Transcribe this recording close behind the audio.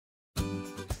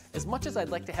As much as I'd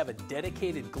like to have a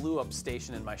dedicated glue-up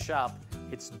station in my shop,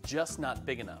 it's just not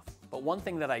big enough. But one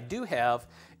thing that I do have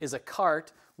is a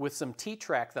cart with some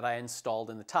T-track that I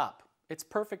installed in the top. It's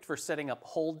perfect for setting up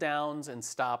hold downs and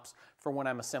stops for when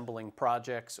I'm assembling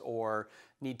projects or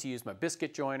need to use my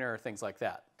biscuit joiner or things like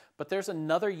that. But there's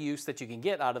another use that you can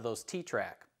get out of those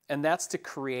T-track, and that's to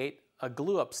create a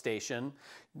glue-up station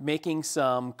making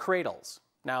some cradles.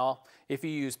 Now, if you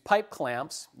use pipe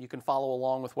clamps, you can follow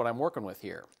along with what I'm working with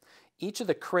here. Each of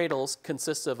the cradles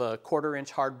consists of a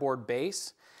 1/4-inch hardboard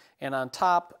base, and on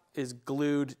top is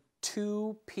glued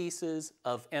 2 pieces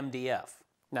of MDF.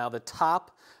 Now, the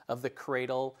top of the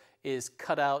cradle is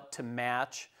cut out to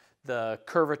match the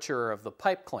curvature of the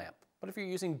pipe clamp. But if you're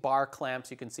using bar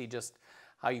clamps, you can see just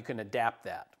how you can adapt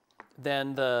that.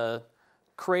 Then the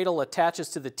cradle attaches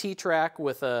to the T-track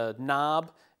with a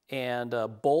knob and a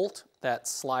bolt that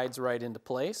slides right into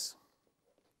place.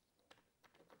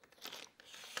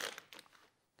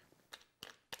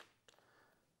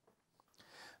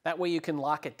 That way you can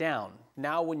lock it down.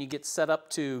 Now when you get set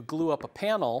up to glue up a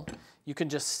panel, you can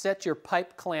just set your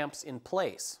pipe clamps in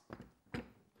place.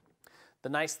 The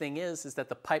nice thing is that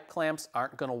the pipe clamps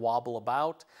aren't going to wobble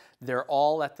about. They're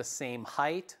all at the same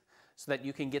height so that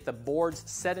you can get the boards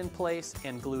set in place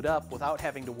and glued up without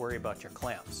having to worry about your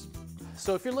clamps.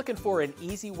 So if you're looking for an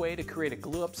easy way to create a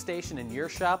glue-up station in your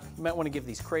shop, you might want to give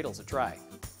these cradles a try.